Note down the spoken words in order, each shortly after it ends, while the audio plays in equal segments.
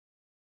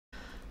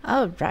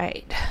All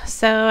right.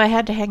 So I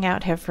had to hang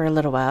out here for a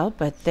little while,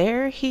 but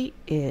there he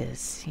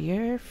is,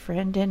 your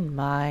friend and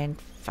mine,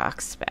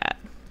 Foxbat.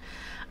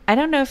 I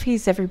don't know if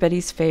he's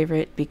everybody's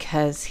favorite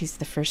because he's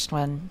the first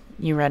one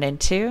you run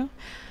into,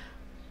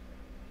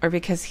 or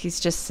because he's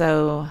just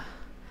so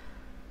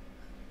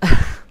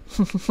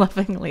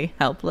lovingly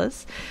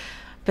helpless.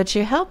 But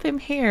you help him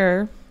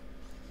here,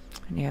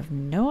 and you have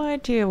no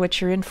idea what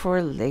you're in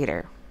for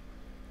later.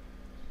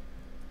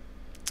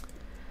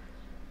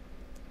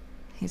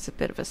 He's a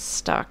bit of a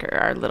stalker,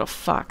 our little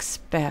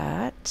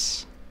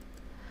Foxbat.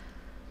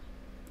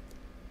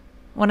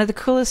 One of the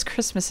coolest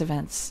Christmas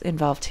events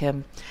involved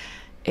him.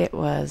 It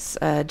was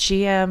a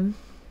GM.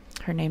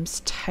 Her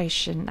name's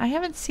Tyshin. I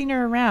haven't seen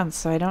her around,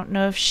 so I don't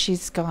know if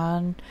she's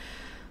gone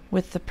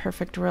with the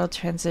Perfect World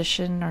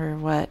transition or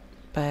what,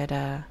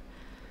 but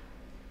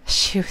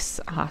she was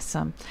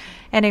awesome.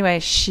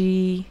 Anyway,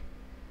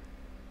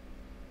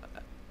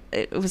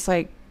 it was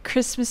like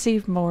Christmas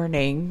Eve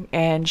morning,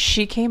 and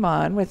she came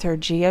on with her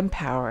GM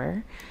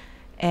power,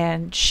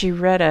 and she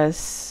read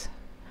us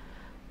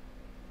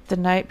the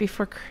night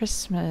before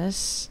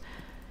Christmas,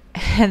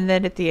 and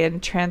then at the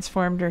end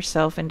transformed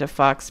herself into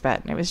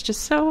Foxbat, and it was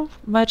just so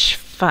much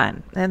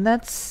fun. And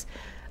that's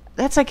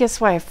I guess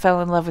why I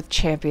fell in love with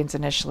Champions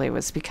initially,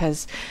 was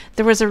because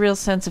there was a real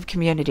sense of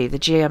community. The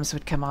GMs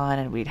would come on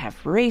and we'd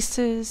have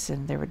races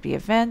and there would be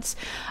events.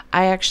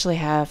 I actually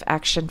have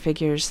action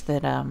figures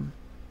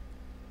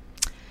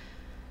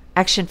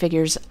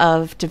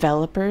of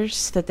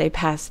developers that they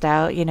passed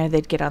out. You know,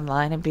 they'd get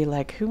online and be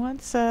like, who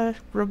wants a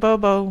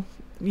Robobo,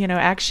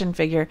 action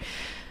figure?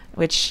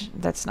 Which,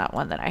 that's not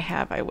one that I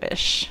have, I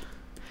wish.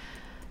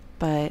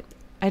 But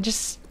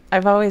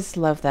I've always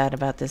loved that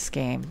about this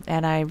game,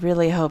 and I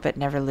really hope it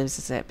never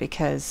loses it,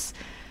 because,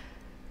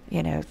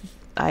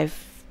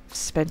 I've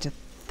spent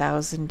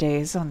 1,000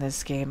 days on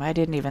this game. I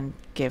didn't even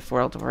give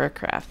World of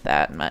Warcraft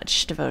that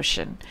much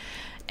devotion,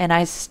 and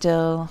I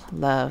still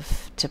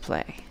love to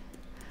play.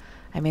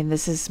 I mean,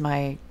 this is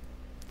my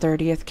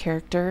 30th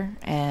character,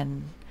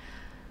 and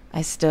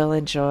I still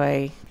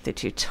enjoy the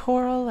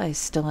tutorial. I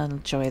still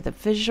enjoy the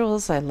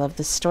visuals. I love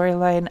the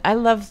storyline.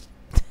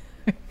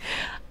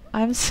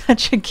 I'm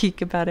such a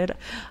geek about it.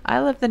 I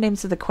love the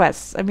names of the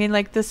quests. I mean,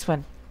 like this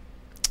one,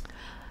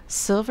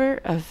 Silver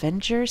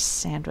Avenger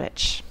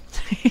Sandwich.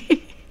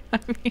 I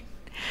mean,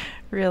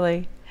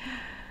 really.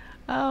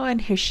 Oh, and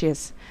here she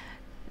is.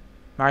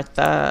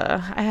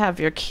 Martha, I have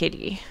your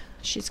kitty.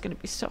 She's going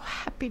to be so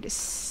happy to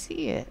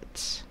see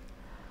it.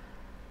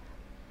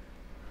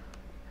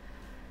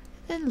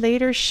 Then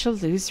later she'll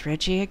lose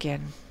Reggie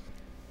again.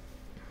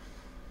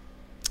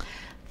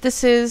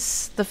 This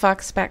is the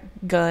Foxbat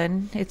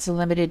gun. It's a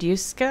limited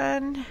use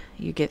gun.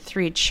 You get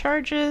 3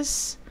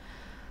 charges.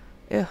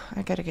 Ew,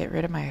 I gotta get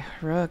rid of my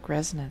heroic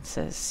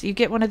resonances. You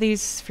get one of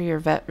these for your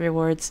vet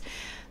rewards.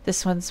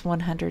 This one's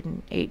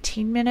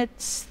 118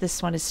 minutes.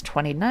 This one is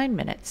 29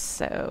 minutes.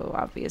 So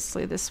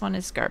obviously this one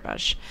is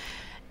garbage.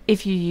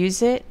 If you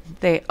use it,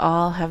 they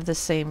all have the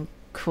same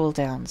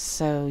cooldowns.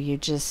 So you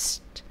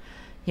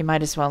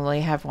might as well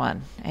only have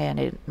one. And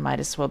it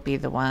might as well be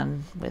the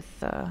one with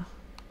the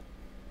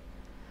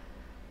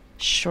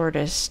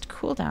shortest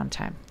cooldown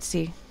time.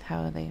 See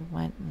how they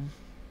went.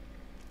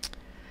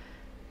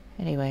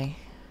 Anyway,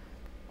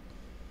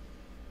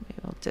 we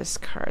will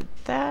discard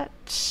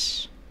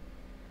that.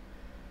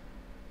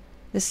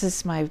 This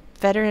is my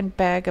veteran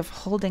bag of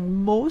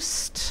holding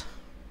most.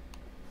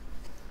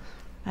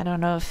 I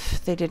don't know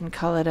if they didn't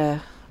call it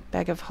a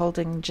bag of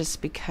holding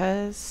just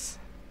because,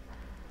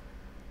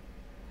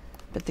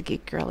 but the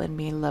geek girl in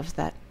me loves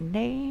that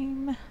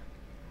name.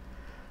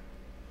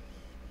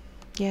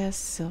 Yes,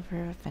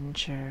 Silver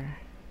Avenger.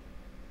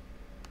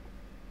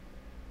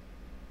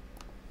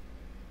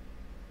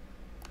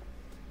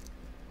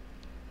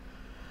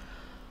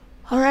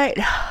 Alright,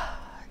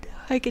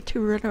 I get to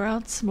run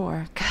around some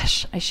more.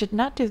 Gosh, I should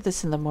not do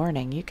this in the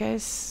morning. You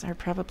guys are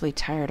probably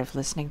tired of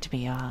listening to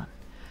me yawn.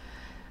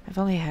 I've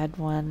only had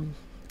one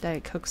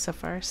Diet Coke so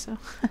far, so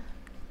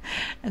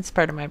that's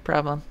part of my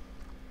problem.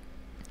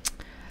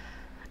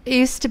 It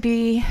used to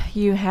be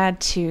you had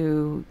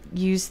to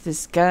use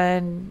this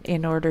gun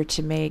in order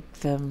to make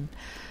them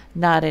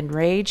not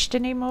enraged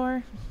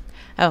anymore.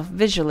 Oh,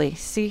 visually.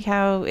 See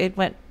how it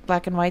went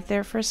black and white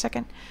there for a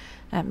second?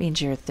 That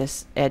means you're at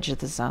this edge of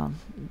the zone.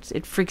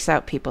 It freaks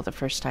out people the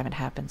first time it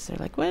happens. They're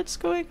like, what's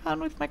going on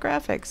with my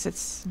graphics?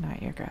 It's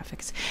not your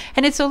graphics.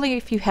 And it's only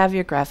if you have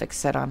your graphics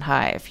set on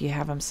high. If you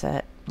have them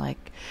set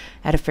like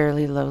at a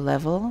fairly low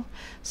level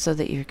so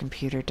that your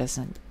computer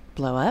doesn't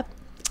blow up,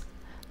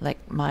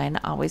 like mine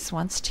always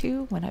wants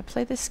to when I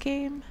play this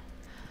game,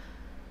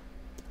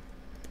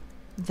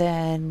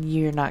 then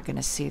you're not going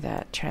to see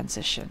that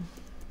transition.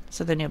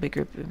 So then you'll be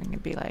grouping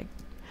and be like,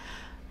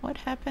 what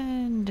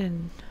happened?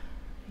 And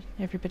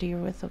everybody you're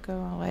with will go,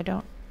 oh, I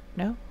don't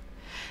know.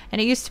 And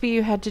it used to be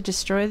you had to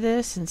destroy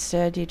this.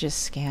 Instead, you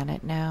just scan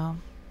it now.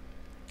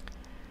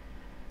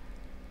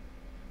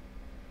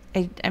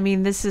 I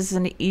mean, this is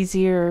an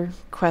easier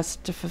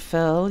quest to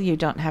fulfill. You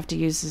don't have to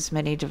use as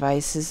many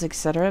devices,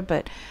 etc.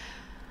 But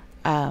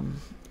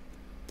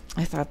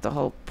I thought the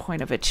whole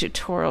point of a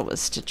tutorial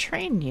was to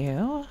train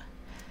you.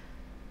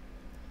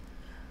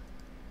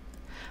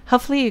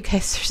 Hopefully you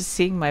guys are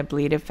seeing my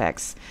bleed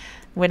effects.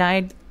 When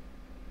I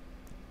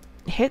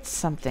hit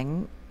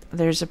something,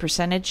 there's a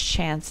percentage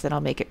chance that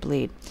I'll make it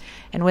bleed.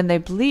 And when they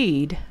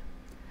bleed,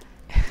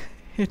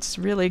 it's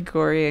really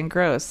gory and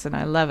gross, and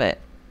I love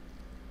it.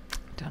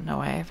 Don't know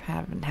why I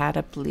haven't had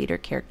a bleeder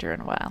character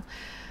in a while.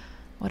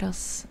 What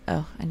else?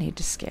 Oh, I need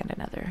to scan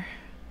another.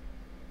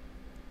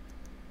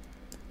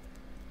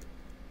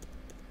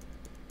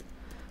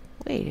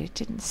 Wait, it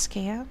didn't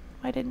scan?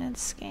 Why didn't it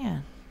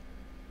scan?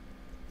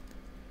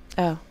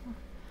 Oh.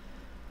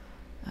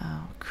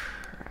 Oh,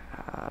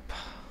 crap.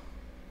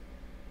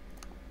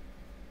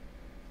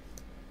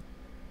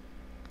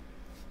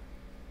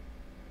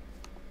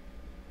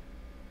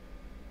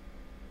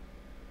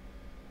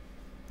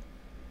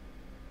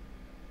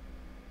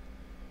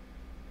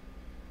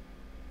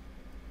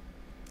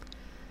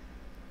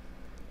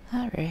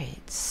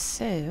 Alright,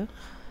 so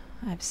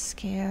I've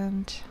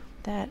scanned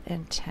that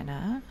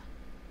antenna.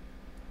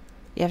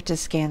 You have to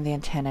scan the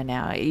antenna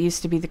now. It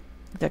used to be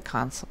the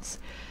consoles.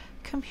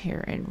 Come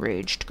here,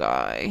 enraged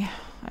guy.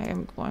 I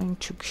am going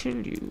to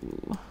kill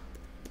you.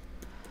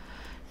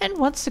 And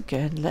once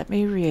again, let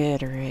me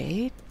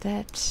reiterate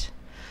that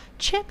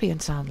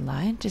Champions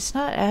Online does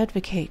not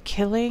advocate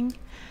killing.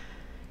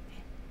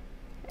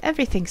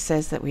 Everything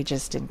says that we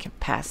just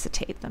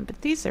incapacitate them,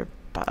 but these are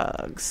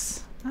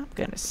bugs. I'm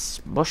gonna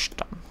smush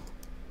them.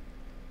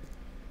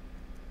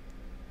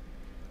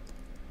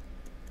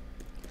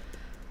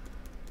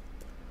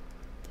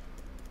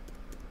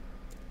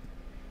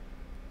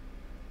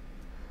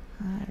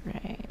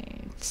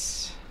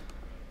 Alright.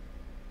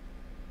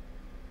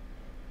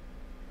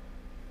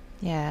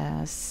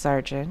 Yeah,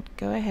 Sergeant,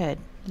 go ahead.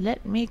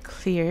 Let me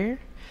clear.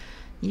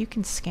 You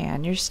can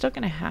scan. You're still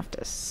gonna have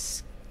to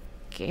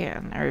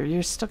scan, or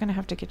you're still gonna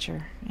have to get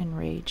your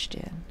enraged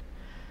in.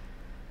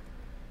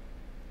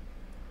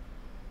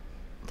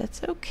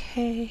 That's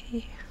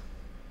okay.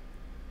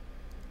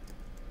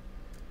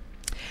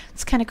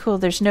 It's kind of cool.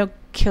 There's no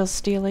kill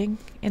stealing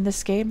in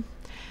this game.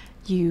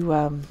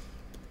 You,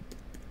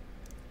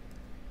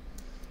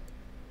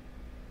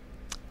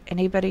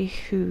 anybody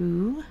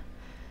who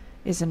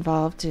is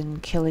involved in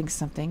killing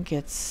something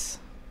gets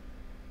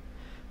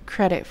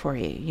credit for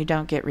you. You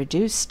don't get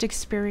reduced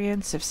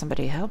experience if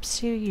somebody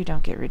helps you. You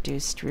don't get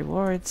reduced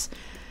rewards.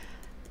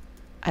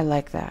 I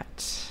like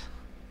that.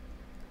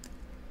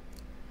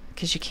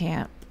 Because you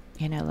can't,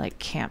 you know, like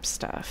camp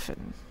stuff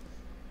and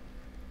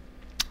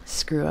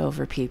screw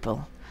over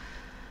people.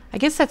 I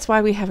guess that's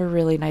why we have a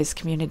really nice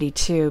community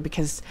too,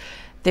 because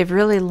they've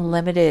really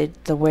limited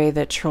the way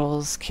that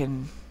trolls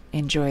can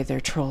enjoy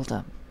their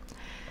trolldom.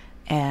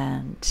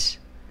 And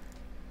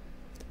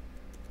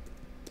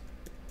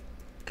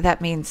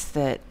that means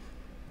that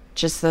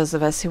just those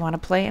of us who want to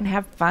play and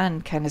have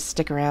fun kind of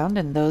stick around,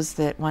 and those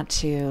that want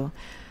to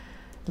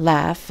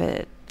laugh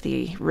at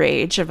the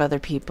rage of other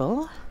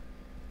people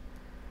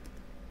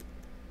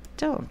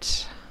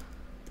don't.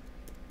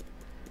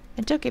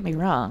 And don't get me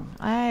wrong,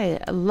 I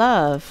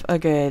love a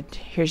good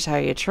here's how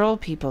you troll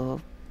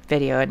people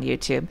video on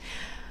YouTube.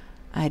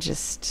 I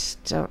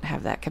just don't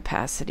have that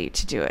capacity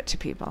to do it to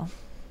people.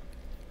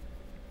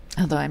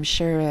 Although I'm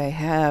sure I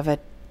have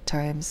at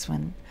times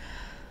when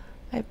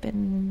I've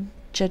been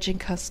judging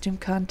costume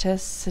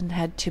contests and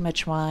had too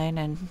much wine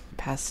and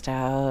passed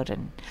out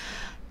and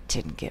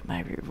didn't get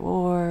my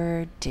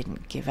reward,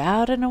 didn't give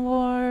out an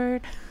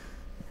award.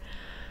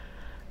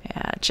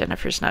 Yeah,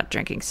 Jennifer's not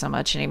drinking so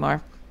much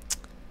anymore.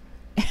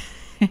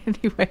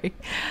 Anyway,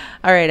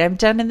 all right, I'm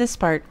done in this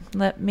part.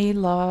 Let me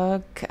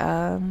log,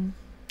 and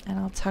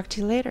I'll talk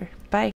to you later.